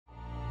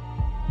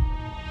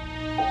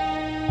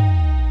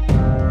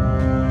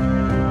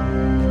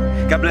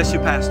God bless you,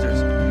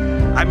 pastors.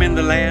 I'm in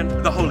the land,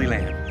 the Holy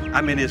Land.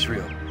 I'm in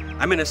Israel.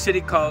 I'm in a city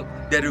called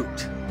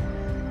Beirut.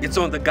 It's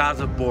on the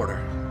Gaza border.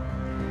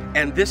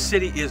 And this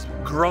city is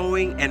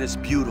growing and it's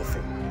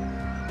beautiful.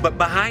 But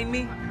behind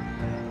me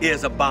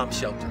is a bomb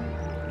shelter.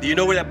 Do you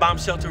know where that bomb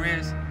shelter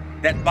is?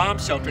 That bomb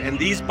shelter and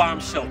these bomb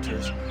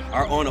shelters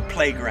are on a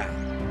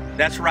playground.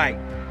 That's right.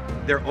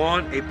 They're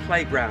on a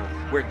playground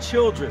where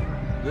children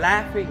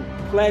laughing,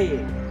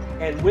 playing,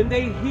 and when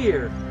they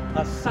hear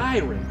a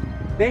siren,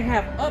 they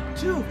have up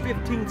to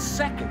 15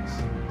 seconds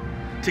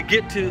to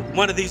get to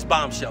one of these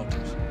bomb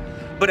shelters.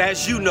 But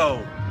as you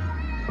know,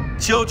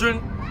 children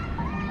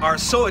are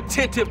so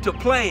attentive to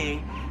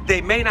playing,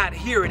 they may not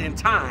hear it in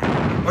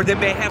time, or they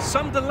may have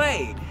some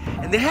delay,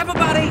 and they have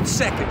about 8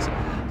 seconds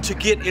to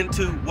get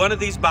into one of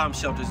these bomb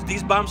shelters.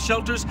 These bomb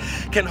shelters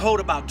can hold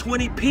about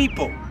 20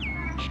 people.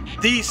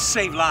 These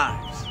save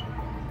lives.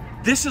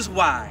 This is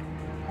why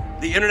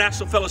the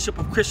International Fellowship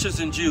of Christians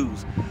and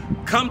Jews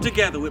come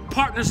together with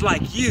partners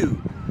like you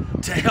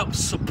to help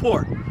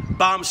support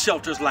bomb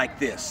shelters like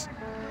this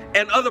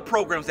and other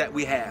programs that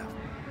we have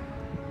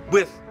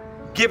with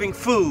giving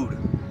food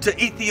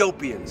to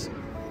Ethiopians,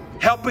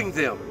 helping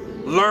them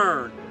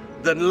learn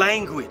the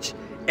language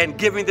and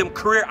giving them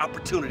career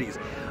opportunities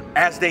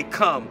as they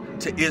come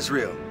to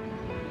Israel.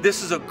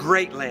 This is a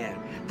great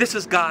land. This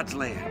is God's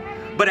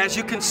land. But as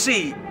you can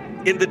see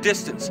in the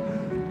distance,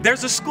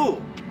 there's a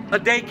school, a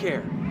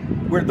daycare,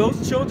 where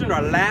those children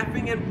are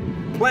laughing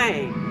and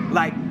playing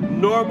like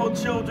normal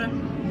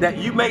children that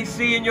you may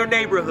see in your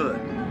neighborhood.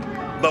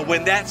 But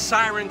when that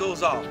siren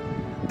goes off,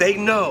 they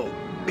know,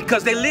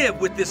 because they live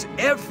with this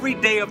every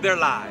day of their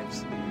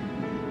lives,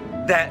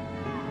 that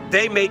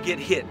they may get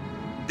hit.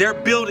 Their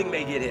building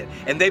may get hit,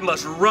 and they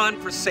must run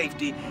for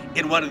safety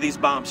in one of these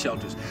bomb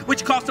shelters,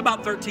 which costs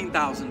about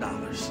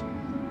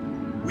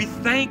 $13,000. We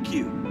thank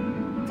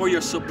you for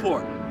your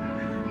support.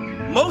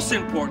 Most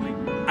importantly,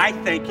 I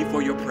thank you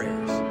for your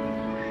prayers.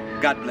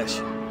 God bless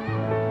you.